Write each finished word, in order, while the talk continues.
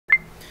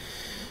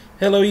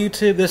Hello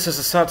YouTube, this is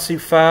Asatsu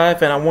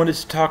 5 and I wanted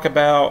to talk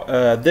about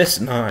this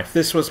knife.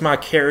 This was my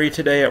carry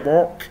today at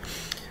work,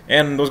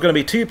 and there's going to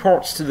be two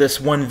parts to this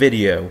one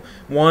video.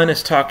 One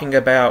is talking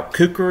about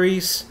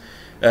kukris,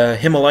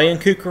 Himalayan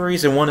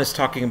kukris, and one is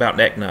talking about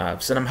neck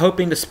knives. And I'm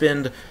hoping to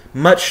spend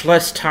much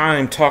less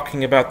time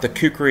talking about the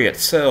kukri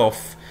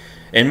itself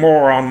and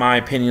more on my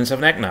opinions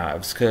of neck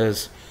knives,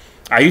 because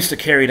I used to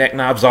carry neck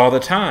knives all the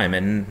time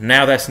and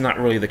now that's not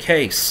really the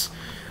case.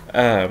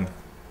 And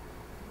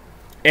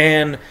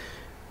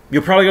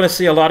you're probably going to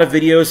see a lot of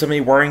videos of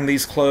me wearing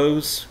these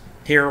clothes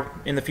here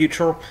in the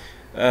future.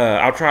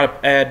 I'll try to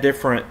add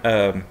different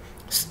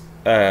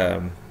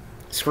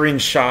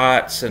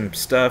screenshots and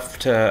stuff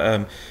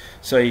to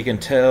so you can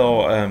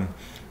tell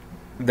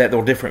that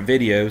they're different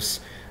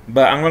videos.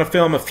 But I'm going to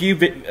film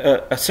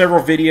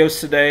several videos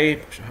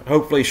today,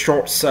 hopefully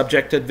short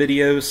subjected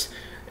videos,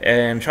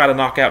 and try to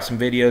knock out some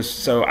videos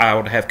so I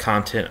would have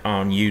content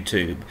on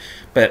YouTube.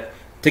 But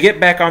to get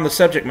back on the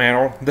subject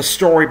matter, the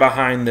story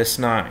behind this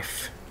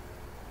knife.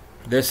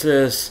 This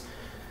is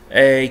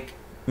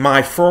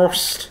my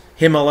first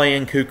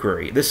Himalayan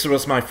kukri. This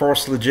was my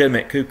first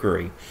legitimate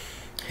kukri,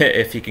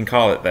 if you can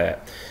call it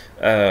that.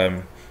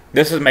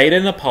 This is made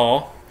in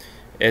Nepal.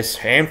 It's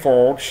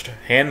hand-forged,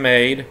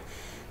 handmade,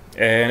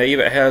 and it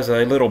even has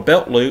a little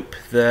belt loop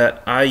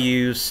that I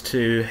use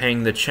to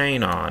hang the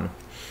chain on.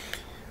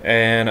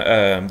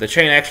 And the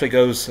chain actually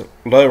goes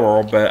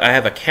lower, but I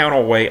have a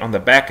counterweight on the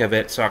back of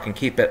it so I can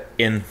keep it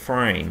in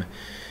frame.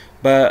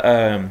 But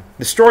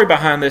the story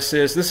behind this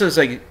is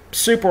a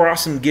super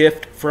awesome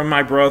gift from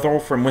my brother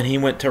from when he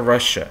went to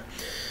Russia.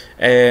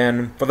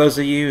 And for those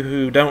of you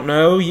who don't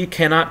know, you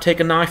cannot take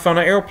a knife on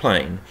an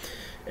airplane.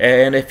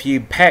 And if you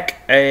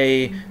pack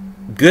a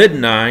good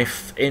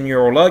knife in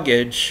your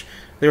luggage,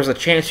 there's a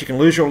chance you can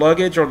lose your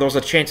luggage, or there's a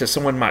chance that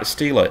someone might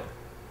steal it.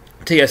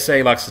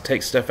 TSA likes to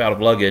take stuff out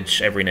of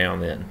luggage every now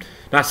and then.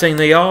 Not saying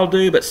they all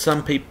do, but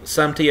some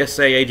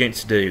TSA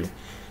agents do.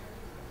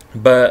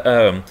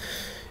 But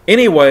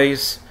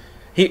anyways,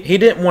 he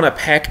didn't want to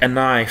pack a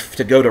knife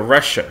to go to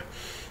Russia,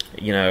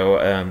 you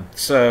know.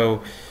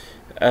 So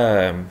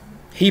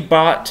he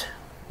bought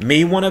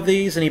me one of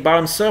these, and he bought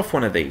himself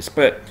one of these.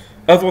 But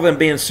other than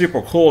being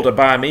super cool to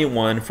buy me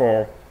one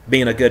for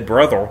being a good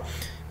brother,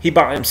 he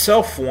bought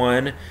himself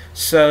one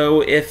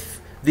so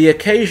if the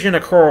occasion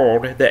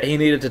occurred that he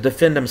needed to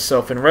defend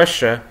himself in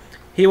Russia,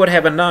 he would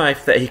have a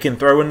knife that he can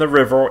throw in the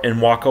river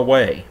and walk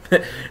away.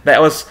 that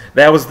was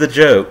the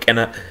joke,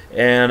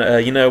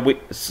 and you know,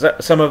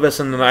 some of us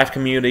in the knife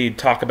community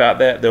talk about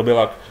that. They'll be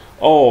like,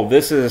 "Oh,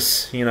 this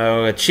is, you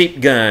know, a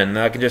cheap gun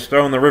I can just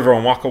throw in the river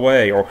and walk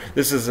away," or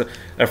 "This is an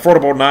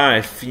affordable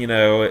knife. You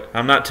know,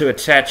 I'm not too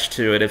attached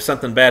to it. If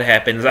something bad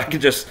happens, I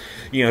can just,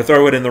 you know,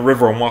 throw it in the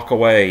river and walk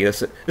away."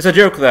 It's a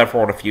joke that I've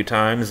heard a few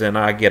times, and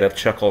I get a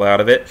chuckle out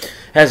of it.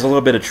 Has a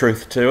little bit of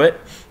truth to it,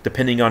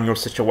 depending on your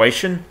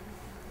situation.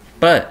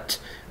 But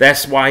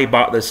that's why he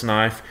bought this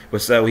knife,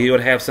 was so he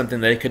would have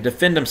something that he could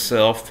defend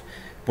himself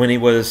when he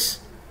was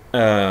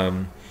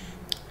out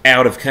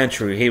of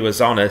country. He was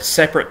on a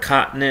separate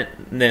continent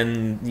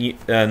than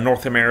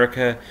North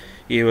America.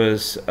 He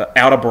was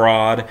out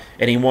abroad,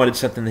 and he wanted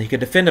something that he could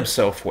defend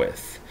himself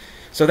with.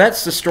 So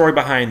that's the story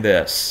behind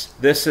this.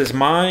 This is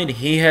mine.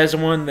 He has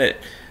one that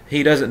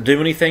he doesn't do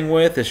anything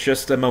with. It's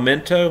just a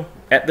memento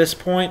at this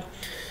point.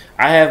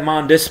 I have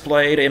mine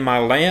displayed in my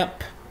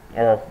lamp,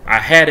 or I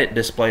had it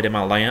displayed in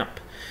my lamp,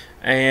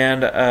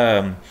 and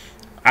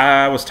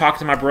I was talking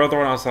to my brother,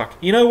 and I was like,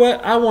 you know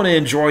what? I want to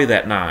enjoy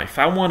that knife.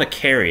 I want to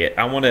carry it.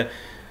 I want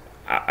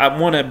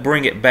to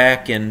bring it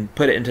back and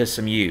put it into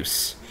some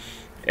use.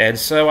 And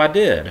so I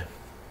did.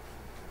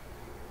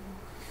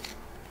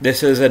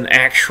 This is an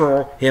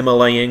actual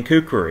Himalayan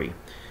kukri.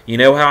 You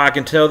know how I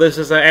can tell this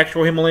is an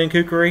actual Himalayan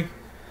kukri?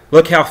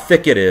 Look how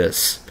thick it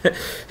is.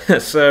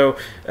 So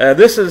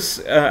this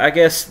is, I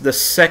guess, the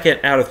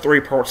second out of 3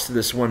 parts to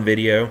this one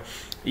video.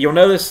 You'll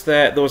notice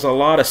that there was a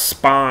lot of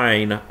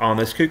spine on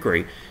this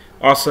kukri.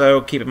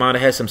 Also, keep in mind it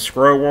has some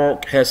scroll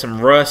work, has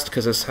some rust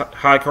because it's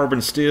high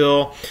carbon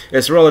steel.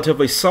 It's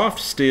relatively soft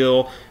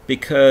steel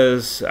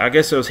because I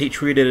guess it was heat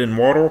treated in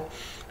water,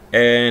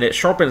 and it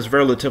sharpens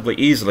relatively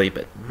easily.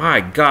 But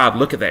my God,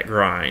 look at that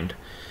grind!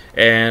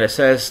 And it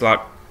says like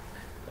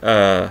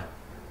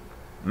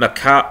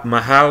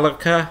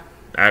Mahalaka.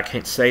 I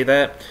can't say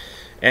that.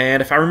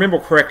 And if I remember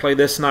correctly,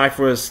 this knife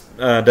was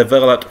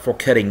developed for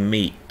cutting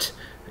meat.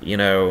 You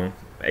know,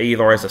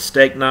 either as a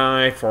steak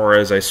knife or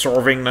as a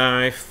serving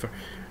knife,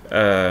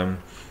 or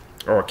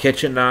a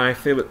kitchen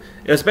knife. It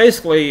was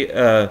basically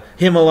a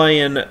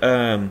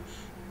Himalayan,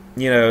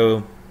 you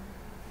know,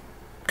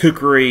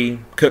 kukri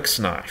cook's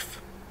knife.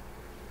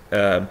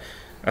 I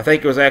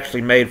think it was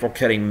actually made for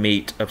cutting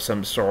meat of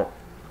some sort,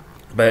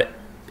 but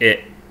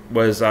it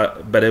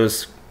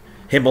was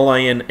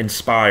Himalayan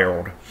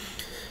inspired.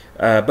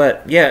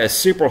 But yeah, it's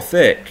super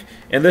thick.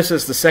 And this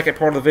is the second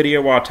part of the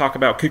video where I talk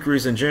about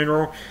kukris in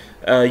general.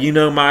 You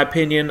know my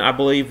opinion. I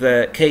believe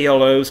that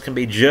KLOs can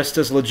be just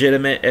as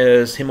legitimate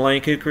as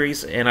Himalayan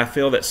kukris, and I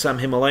feel that some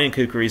Himalayan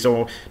kukris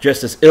are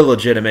just as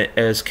illegitimate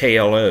as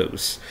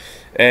KLOs.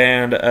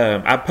 And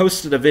I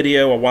posted a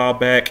video a while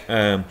back,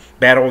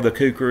 Battle of the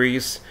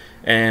Kukris,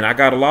 and I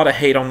got a lot of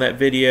hate on that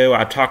video.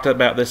 I talked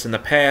about this in the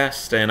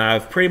past, and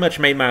I've pretty much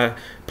made my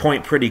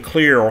point pretty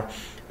clear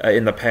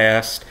in the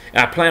past.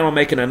 And I plan on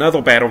making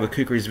another Battle of the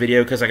Kukris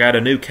video because I got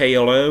a new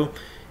KLO,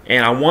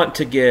 and I want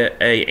to get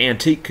a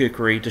antique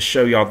kukri to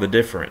show y'all the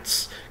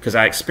difference, because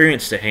I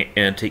experienced an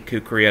antique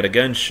kukri at a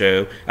gun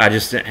show. I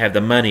just didn't have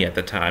the money at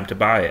the time to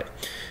buy it.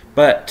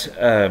 But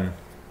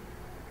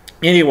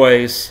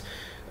anyways,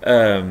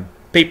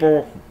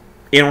 people,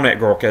 internet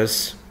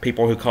gorkas,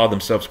 people who call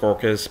themselves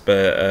gorkas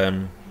but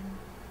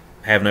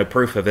have no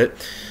proof of it,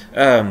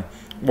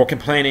 were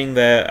complaining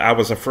that I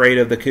was afraid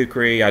of the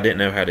kukri, I didn't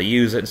know how to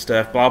use it and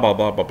stuff, blah, blah,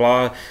 blah, blah,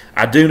 blah.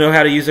 I do know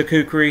how to use a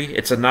kukri.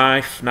 It's a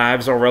knife.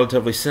 Knives are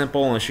relatively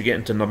simple unless you get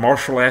into the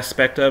martial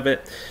aspect of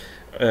it,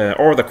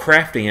 or the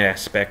crafting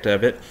aspect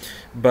of it.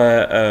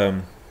 But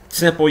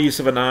simple use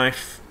of a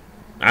knife,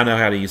 I know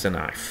how to use a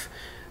knife.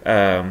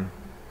 And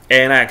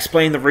I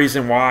explained the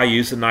reason why I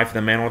used the knife in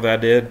the manner that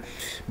I did.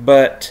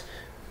 But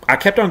I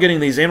kept on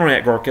getting these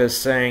internet gorkas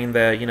saying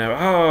that,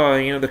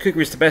 the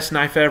kukri is the best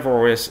knife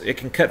ever. It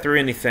can cut through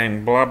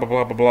anything, blah, blah,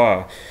 blah, blah,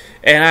 blah.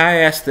 And I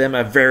asked them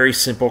a very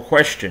simple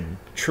question.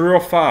 True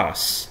or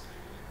false?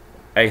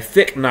 A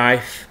thick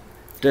knife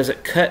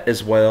doesn't cut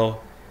as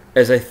well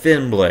as a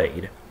thin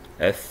blade.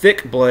 A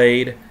thick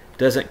blade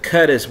doesn't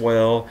cut as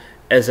well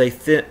as a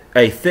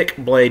thick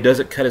blade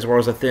doesn't cut as well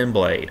as a thin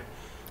blade.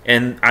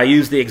 And I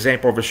used the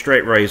example of a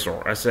straight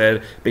razor. I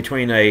said,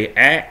 between a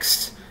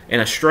axe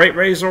and a straight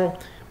razor,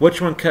 which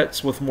one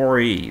cuts with more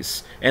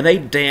ease? And they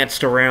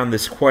danced around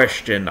this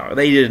question.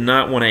 They did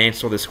not want to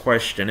answer this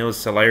question. It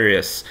was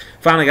hilarious.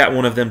 Finally got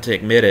one of them to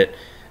admit it.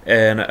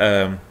 And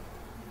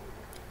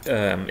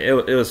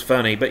it was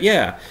funny. But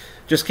yeah,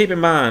 just keep in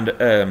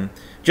mind,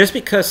 just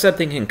because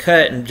something can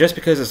cut and just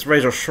because it's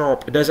razor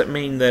sharp, it doesn't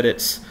mean that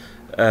it's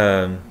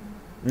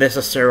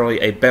necessarily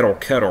a better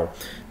cutter.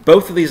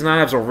 Both of these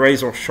knives are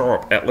razor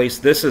sharp. At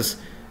least this is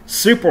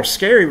super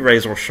scary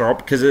razor sharp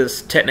because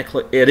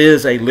it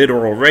is a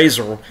literal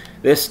razor.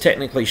 This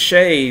technically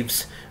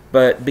shaves,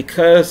 but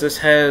because this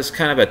has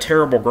kind of a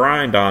terrible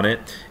grind on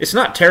it, it's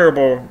not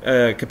terrible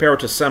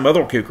compared to some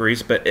other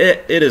kukris, but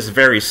it is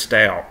very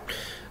stout.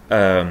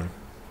 And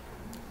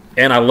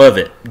I love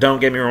it.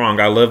 Don't get me wrong,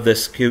 I love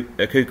this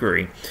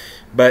kukri.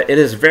 But it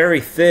is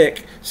very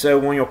thick, so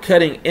when you're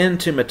cutting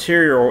into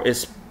material,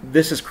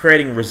 this is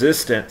creating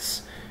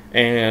resistance,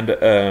 and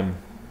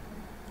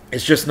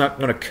it's just not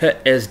going to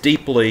cut as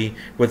deeply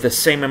with the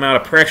same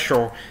amount of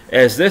pressure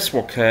as this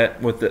will cut.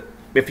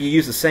 If you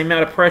use the same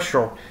amount of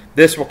pressure,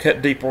 this will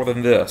cut deeper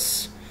than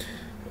this,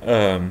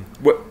 and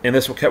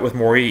this will cut with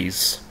more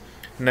ease.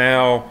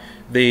 Now,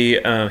 the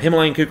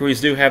Himalayan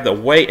kukris do have the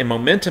weight and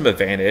momentum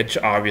advantage,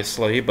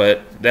 obviously,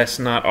 but that's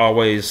not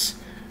always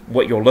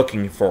what you're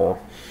looking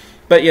for.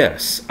 But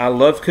yes, I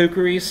love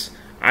kukris.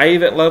 I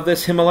even love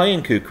this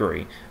Himalayan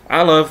kukri.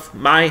 I love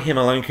my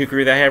Himalayan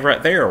kukri that I have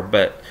right there,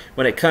 but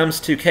when it comes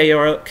to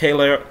KLOs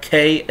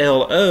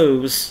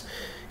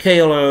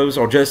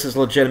are just as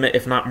legitimate,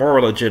 if not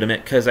more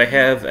legitimate, because they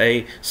have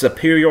a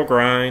superior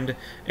grind,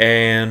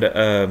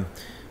 and,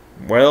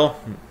 well,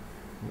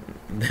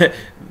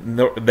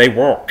 they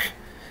work.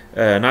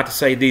 Not to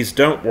say these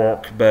don't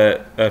work,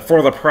 but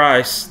for the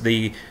price,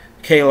 the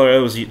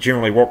KLOs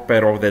generally work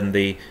better than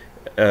the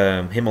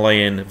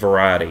Himalayan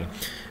variety.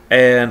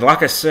 And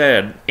like I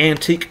said,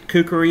 antique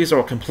kukris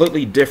are a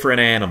completely different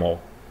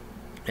animal.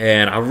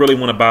 And I really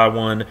want to buy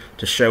one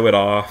to show it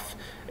off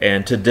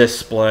and to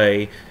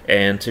display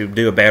and to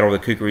do a battle of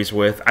the kukris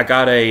with. I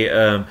got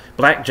a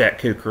blackjack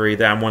kukri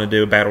that I want to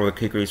do a battle of the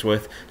kukris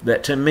with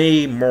that to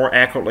me more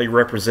accurately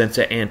represents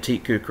an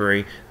antique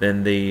kukri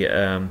than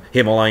the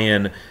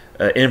Himalayan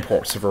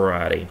imports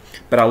variety.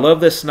 But I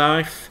love this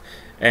knife,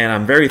 and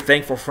I'm very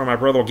thankful for my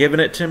brother giving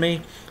it to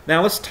me.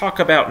 Now let's talk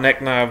about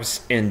neck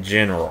knives in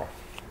general.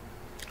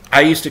 I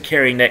used to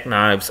carry neck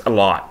knives a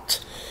lot.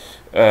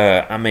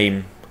 I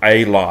mean,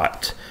 a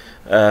lot.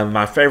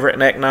 My favorite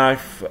neck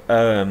knife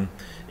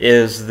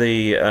is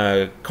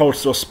the Cold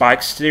Steel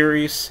Spike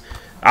series.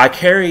 I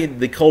carried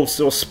the Cold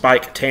Steel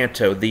Spike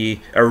Tanto, the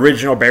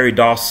original Barry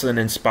Dawson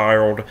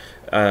inspired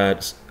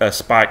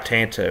Spike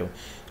Tanto.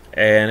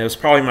 And it was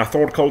probably my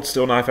third Cold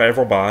Steel knife I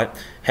ever bought.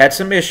 Had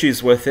some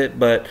issues with it,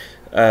 but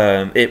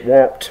it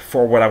worked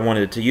for what I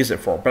wanted to use it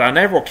for. But I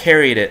never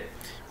carried it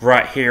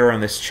right here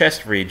in this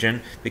chest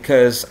region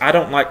because I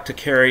don't like to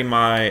carry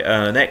my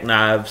neck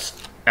knives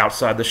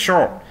outside the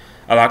shirt.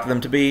 I like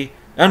them to be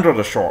under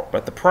the shirt.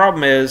 But the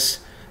problem is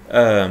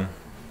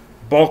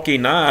bulky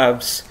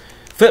knives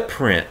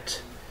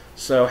footprint.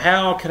 So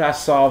how could I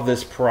solve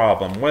this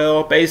problem?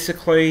 Well,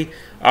 basically,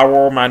 I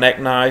wore my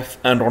neck knife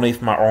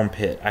underneath my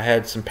armpit. I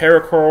had some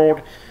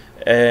paracord,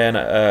 and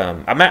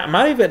I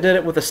might even did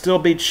it with a steel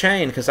bead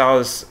chain because I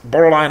was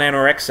borderline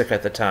anorexic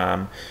at the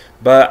time.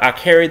 But I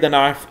carried the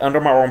knife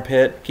under my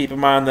armpit. Keep in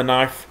mind the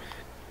knife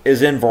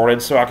is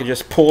inverted, so I could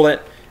just pull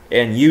it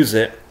and use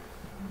it.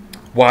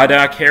 Why do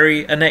I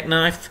carry a neck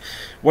knife?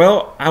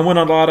 Well, I went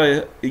on a lot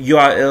of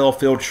UIL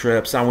field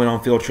trips. I went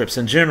on field trips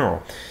in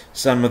general.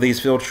 Some of these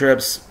field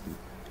trips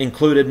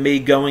included me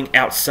going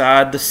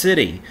outside the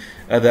city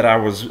that I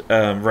was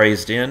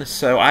raised in.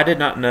 So I did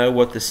not know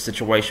what this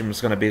situation was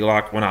going to be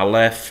like when I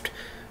left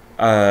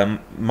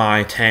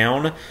my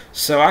town.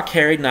 So I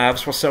carried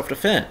knives for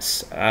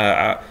self-defense.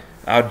 I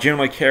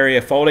generally carry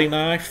a folding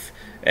knife,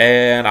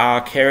 and I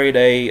carried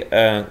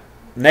a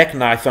neck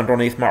knife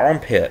underneath my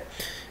armpit.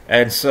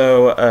 And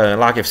so,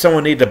 like, if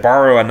someone needed to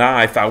borrow a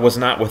knife, I was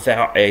not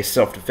without a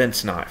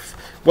self-defense knife,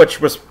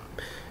 which was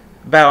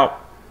about,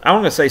 I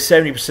want to say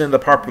 70% of the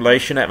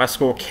population at my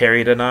school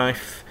carried a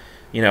knife.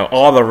 You know,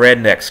 all the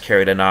rednecks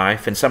carried a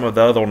knife, and some of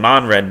the other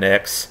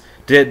non-rednecks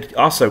did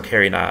also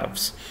carry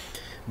knives.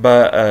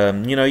 But,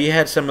 you know, you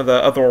had some of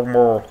the other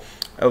more,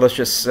 let's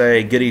just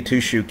say, goody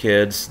two-shoe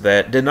kids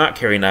that did not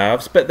carry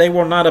knives, but they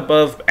were not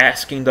above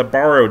asking to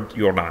borrow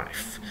your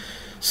knife.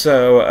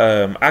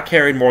 So I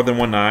carried more than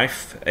one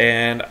knife,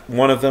 and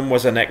one of them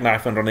was a neck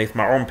knife underneath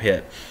my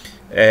armpit.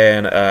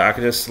 And I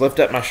could just lift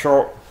up my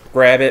shirt,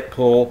 grab it,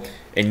 pull,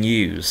 and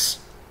use.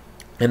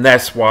 And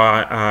that's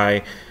why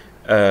I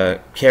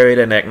carried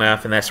a neck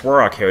knife, and that's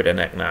where I carried a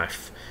neck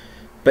knife.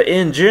 But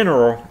in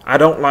general, I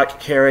don't like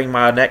carrying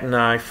my neck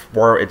knife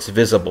where it's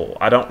visible.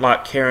 I don't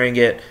like carrying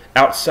it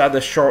outside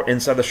the shirt,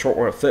 inside the shirt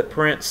where it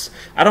footprints.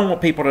 I don't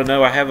want people to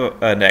know I have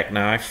a neck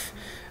knife.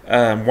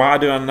 Why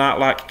do I not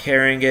like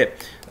carrying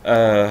it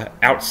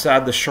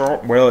outside the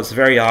shirt? Well, it's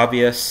very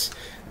obvious.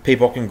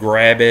 People can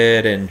grab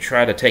it and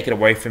try to take it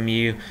away from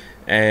you,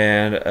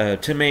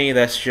 and to me,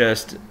 that's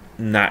just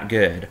not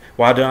good.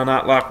 Why do I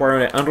not like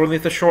wearing it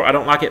underneath the shirt? I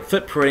don't like it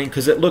footprinting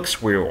because it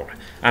looks weird.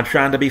 I'm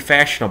trying to be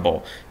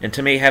fashionable, and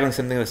to me, having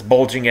something that's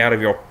bulging out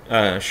of your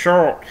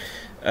shirt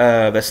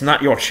that's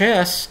not your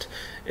chest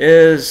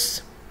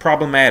is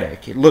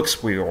problematic. It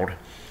looks weird.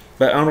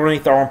 But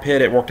underneath the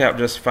armpit, it worked out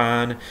just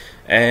fine.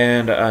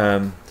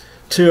 And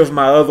two of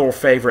my other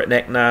favorite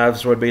neck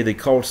knives would be the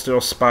Cold Steel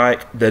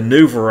Spike, the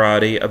new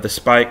variety of the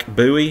Spike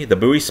Bowie, the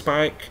Bowie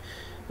Spike,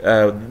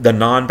 the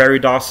non-Barry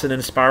Dawson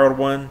inspired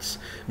ones.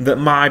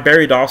 My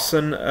Barry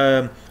Dawson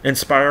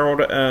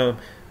inspired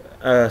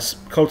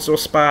Cold Steel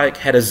Spike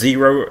had a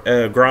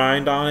 0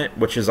 grind on it,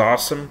 which is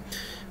awesome.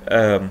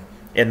 And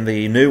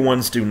the new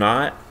ones do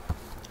not.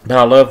 But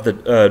I love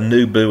the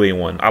new Bowie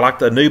one. I like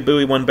the new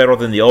Bowie one better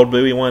than the old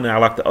Bowie one, and I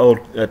like the old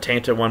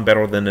Tanto one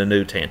better than the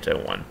new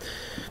Tanto one.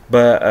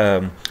 But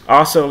I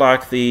also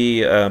like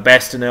the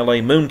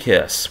Bastinelli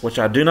Moonkiss, which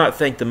I do not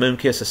think the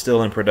Moonkiss is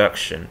still in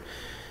production.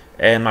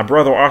 And my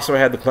brother also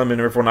had the Colombian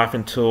River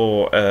knifing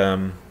tool,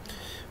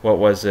 what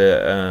was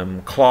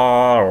it,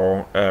 Claw,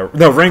 or,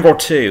 no, Ringel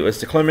 2. It's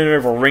the Colombian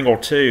River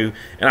Ringel 2,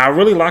 and I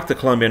really like the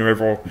Colombian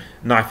River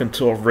knifing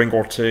tool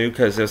Ringel 2,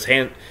 because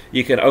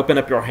you can open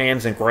up your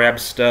hands and grab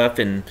stuff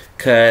and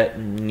cut,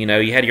 and, you know,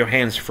 you had your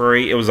hands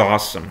free. It was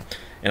awesome,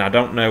 and I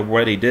don't know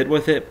what he did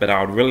with it, but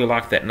I would really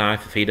like that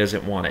knife if he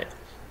doesn't want it.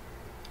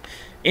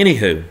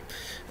 Anywho,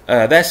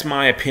 that's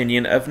my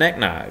opinion of neck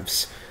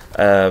knives.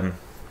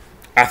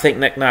 I think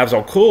neck knives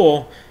are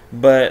cool,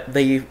 but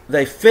they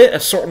fit a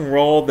certain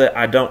role that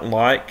I don't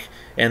like,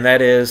 and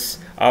that is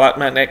I like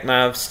my neck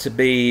knives to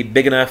be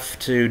big enough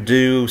to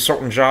do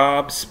certain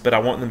jobs, but I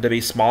want them to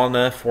be small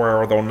enough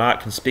where they're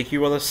not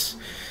conspicuous.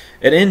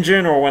 And in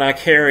general, when I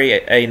carry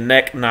a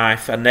neck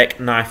knife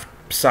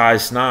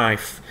size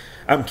knife,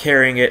 I'm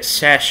carrying it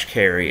sash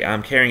carry.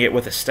 I'm carrying it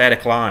with a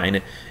static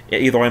line,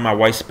 either in my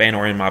waistband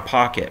or in my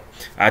pocket.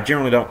 I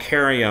generally don't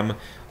carry them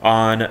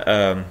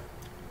on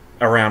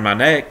around my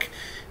neck.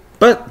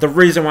 But the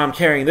reason why I'm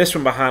carrying this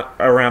one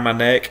around my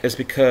neck is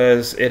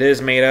because it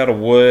is made out of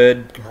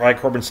wood, high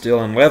carbon steel,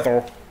 and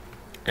leather,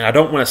 and I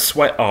don't want to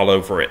sweat all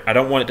over it. I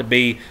don't want it to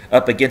be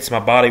up against my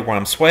body where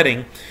I'm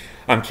sweating.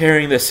 I'm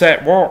carrying this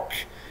at work,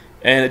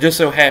 and it just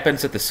so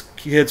happens that the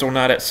kids are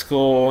not at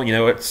school. You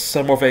know, it's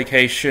summer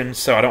vacation,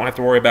 so I don't have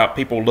to worry about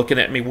people looking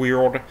at me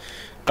weird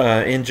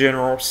in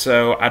general.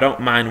 So I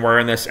don't mind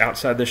wearing this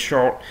outside the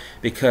shirt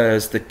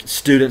because the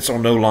students are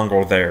no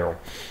longer there.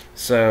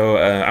 So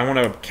I want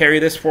to carry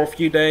this for a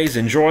few days,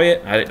 enjoy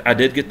it. I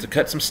did get to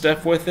cut some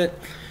stuff with it,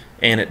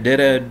 and it did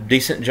a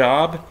decent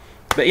job.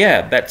 But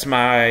yeah, that's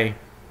my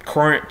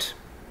current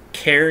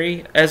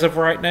carry as of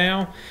right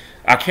now.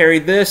 I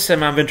carried this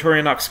and my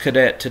Victorinox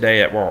Cadet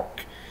today at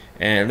work,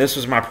 and this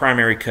was my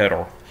primary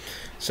cutter.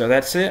 So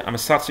that's it. I'm a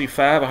Satsu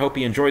 5. I hope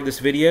you enjoyed this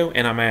video,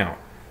 and I'm out.